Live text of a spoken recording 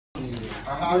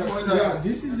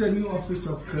This is the new office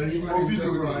of Karima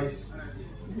Enterprise.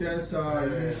 Yes,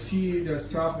 you see the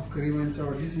staff of Karima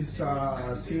Enterprise. This is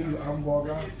Selu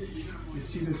Hamburger. You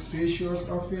see the spacious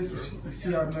office. You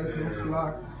see our American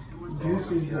flag.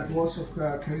 This is the boss of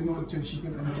Karima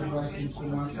Shipping Enterprise in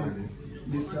Kumasi.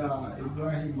 Mr.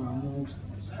 Ibrahim Mahmoud,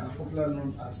 popular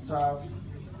known as staff.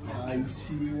 You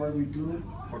see what we do.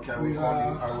 Okay, I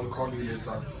will call you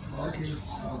later. Okay,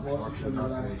 our boss is on the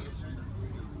line.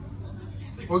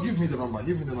 Oh, give me the number.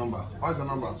 Give me the number. What's the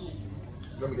number?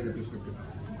 Let me get the prescription.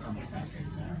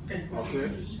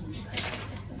 Okay.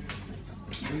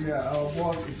 Yeah, our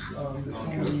boss is on the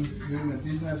phone doing the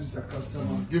business with the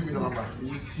customer. Give me the number.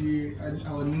 You see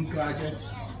our new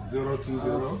gadgets. 020.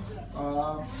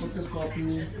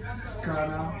 Photocopy,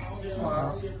 scanner,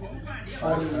 fax,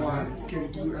 all in one. It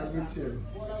can do everything.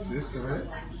 63.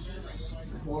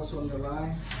 The boss on the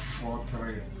line.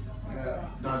 43. Yeah.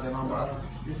 That's the number.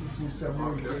 This is Mr.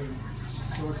 Morgan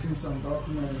sorting some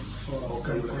documents for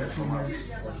some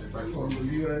customers from the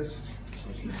US.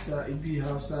 Mr. Ibi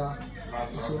Hausa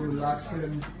also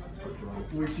relaxing,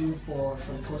 waiting for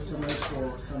some customers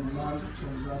for some land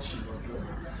transaction.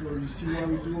 So you see what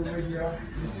we do over here.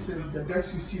 This the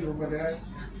desk you see over there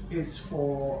is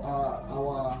for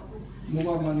our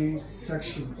mobile money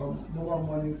section or mobile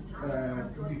money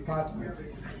department.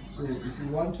 So if you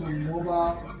want to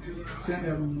send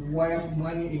them wire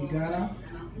money in Ghana,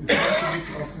 you come to this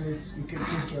office, we can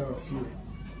take care of you.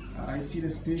 I see the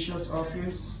spacious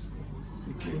office.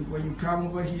 When you come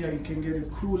over here, you can get a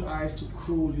cool ice to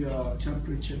cool your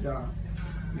temperature down.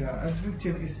 Yeah,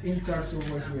 everything is intact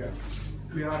over here.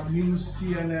 We have news,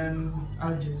 CNN,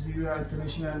 Al Jazeera,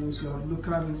 international news, we have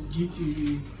local news,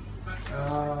 GTV,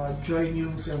 Joy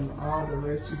News, and all the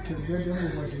rest. You can get them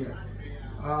over here.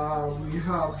 We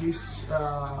have this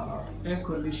air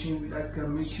conditioning that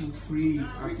can make you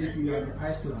freeze as if you are in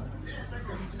Iceland.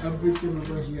 Everything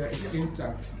over here is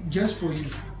intact, just for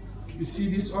you. You see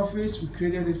this office, we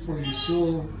created it for you.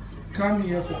 So come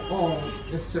here for all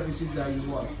the services that you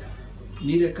want.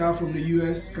 You need a car from the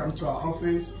US, come to our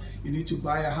office. You need to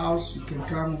buy a house, you can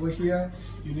come over here.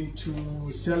 You need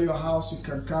to sell your house, you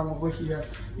can come over here.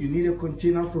 You need a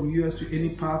container from US to any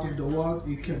part of the world,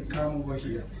 you can come over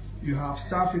here. You have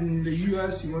staff in the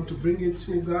US, you want to bring it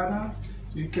to Ghana,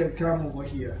 you can come over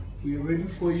here. We are ready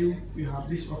for you, we have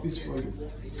this office for you.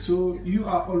 So you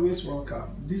are always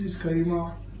welcome. This is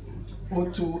Karima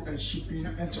Auto and Shipping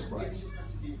Enterprise.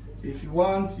 If you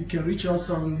want, you can reach us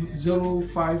on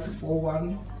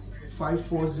 0541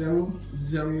 540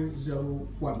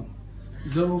 001.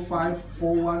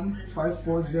 0541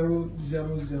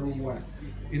 540 001.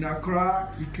 In Accra,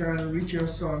 you can reach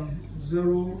us on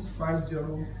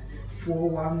 050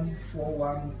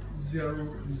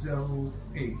 4141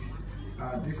 008.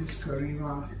 This is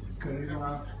Karima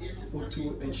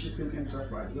Auto and Shipping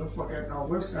Enterprise. Don't forget, our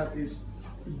website is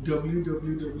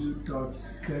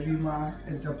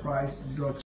www.karimaenterprise.com.